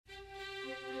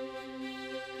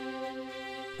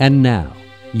And now,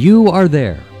 You Are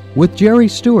There with Jerry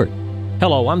Stewart.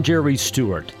 Hello, I'm Jerry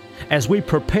Stewart. As we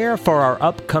prepare for our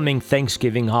upcoming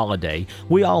Thanksgiving holiday,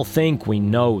 we all think we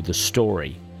know the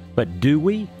story. But do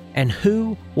we? And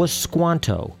who was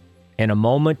Squanto? In a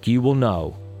moment you will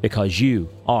know, because you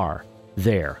are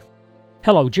there.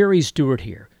 Hello, Jerry Stewart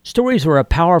here. Stories are a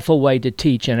powerful way to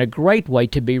teach and a great way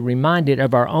to be reminded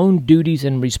of our own duties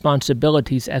and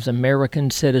responsibilities as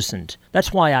American citizens.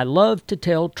 That's why I love to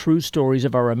tell true stories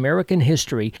of our American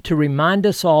history to remind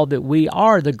us all that we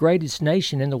are the greatest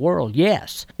nation in the world,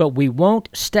 yes, but we won't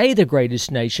stay the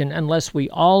greatest nation unless we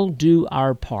all do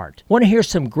our part. Want to hear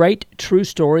some great true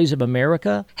stories of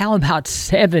America? How about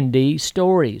 70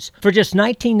 stories? For just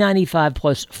 $19.95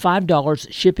 plus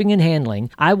 $5 shipping and handling,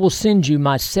 I will send you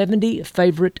my 70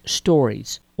 favorite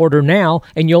stories. Order now,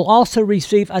 and you'll also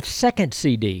receive a second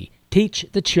CD, Teach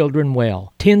the Children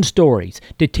Well. 10 stories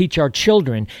to teach our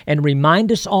children and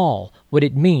remind us all what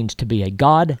it means to be a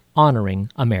God-honoring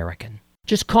American.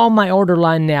 Just call my order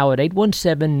line now at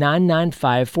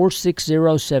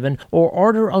 817-995-4607 or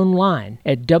order online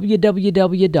at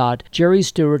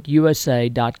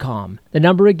www.jerrystewartusa.com. The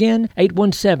number again,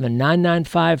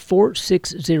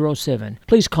 817-995-4607.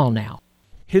 Please call now.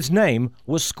 His name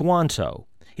was Squanto.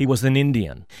 He was an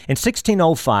Indian. In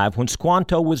 1605, when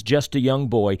Squanto was just a young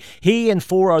boy, he and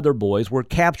 4 other boys were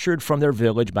captured from their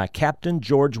village by Captain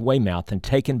George Weymouth and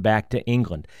taken back to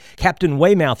England. Captain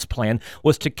Weymouth's plan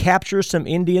was to capture some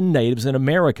Indian natives in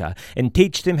America and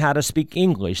teach them how to speak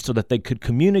English so that they could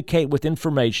communicate with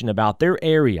information about their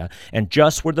area and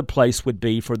just where the place would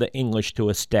be for the English to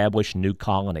establish new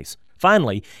colonies.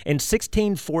 Finally, in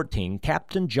 1614,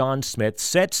 Captain John Smith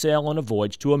set sail on a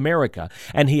voyage to America,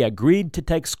 and he agreed to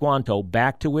take Squanto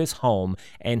back to his home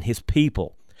and his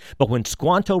people. But when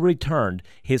Squanto returned,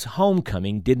 his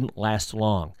homecoming didn't last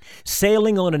long.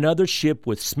 Sailing on another ship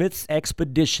with Smith's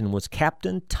expedition was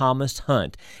Captain Thomas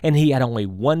Hunt, and he had only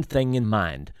one thing in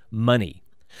mind: money.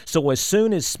 So as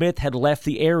soon as Smith had left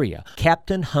the area,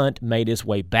 Captain Hunt made his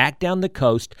way back down the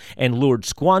coast and lured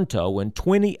Squanto and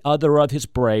 20 other of his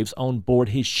braves on board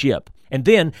his ship. And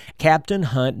then Captain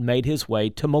Hunt made his way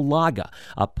to Malaga,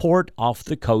 a port off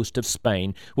the coast of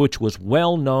Spain, which was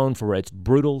well known for its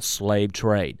brutal slave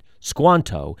trade.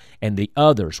 Squanto and the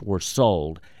others were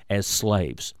sold as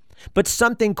slaves. But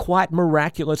something quite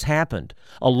miraculous happened.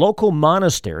 A local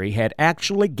monastery had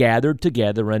actually gathered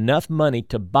together enough money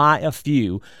to buy a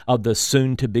few of the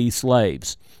soon-to-be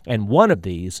slaves, and one of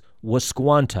these was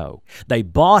Squanto. They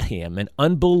bought him and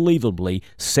unbelievably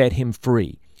set him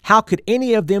free. How could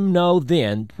any of them know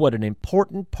then what an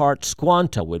important part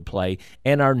Squanto would play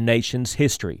in our nation's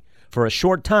history? For a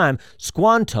short time,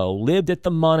 Squanto lived at the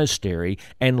monastery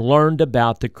and learned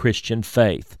about the Christian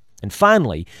faith. And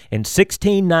finally, in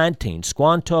 1619,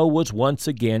 Squanto was once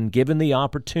again given the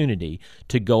opportunity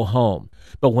to go home.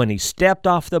 But when he stepped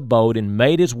off the boat and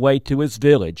made his way to his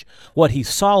village, what he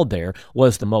saw there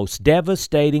was the most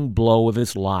devastating blow of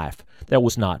his life. There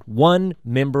was not one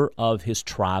member of his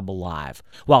tribe alive.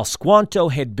 While Squanto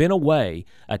had been away,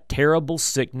 a terrible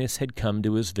sickness had come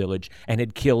to his village and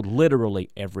had killed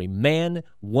literally every man,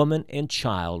 woman, and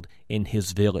child in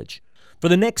his village. For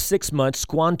the next 6 months,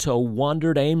 Squanto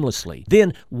wandered aimlessly.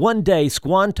 Then, one day,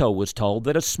 Squanto was told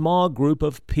that a small group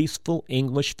of peaceful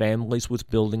English families was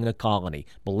building a colony,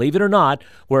 believe it or not,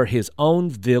 where his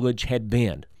own village had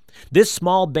been. This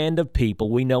small band of people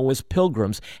we know as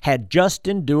Pilgrims had just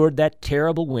endured that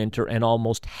terrible winter, and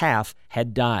almost half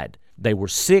had died. They were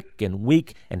sick and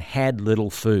weak and had little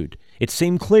food. It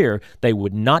seemed clear they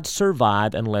would not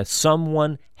survive unless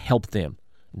someone helped them.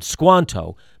 And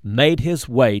Squanto made his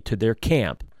way to their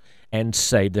camp and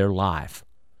saved their life.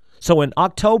 So in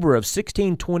October of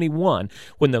 1621,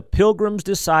 when the Pilgrims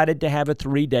decided to have a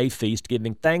 3-day feast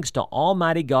giving thanks to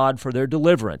Almighty God for their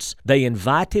deliverance, they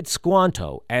invited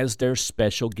Squanto as their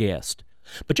special guest.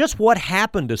 But just what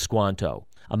happened to Squanto?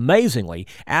 Amazingly,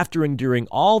 after enduring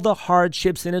all the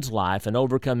hardships in his life and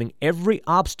overcoming every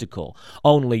obstacle,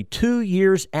 only 2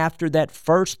 years after that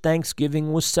first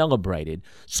Thanksgiving was celebrated,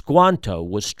 Squanto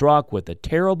was struck with a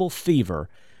terrible fever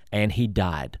and he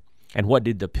died. And what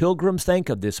did the Pilgrims think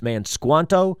of this man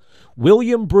Squanto?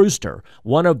 William Brewster,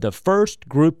 one of the first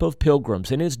group of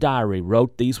Pilgrims, in his diary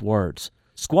wrote these words: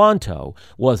 Squanto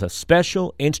was a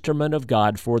special instrument of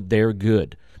God for their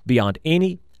good, beyond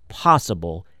any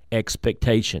possible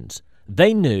expectations.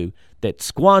 They knew that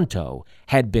Squanto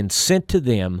had been sent to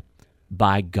them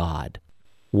by God.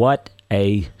 What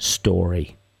a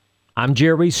story. I'm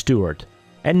Jerry Stewart,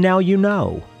 and now you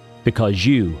know, because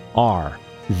you are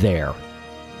there.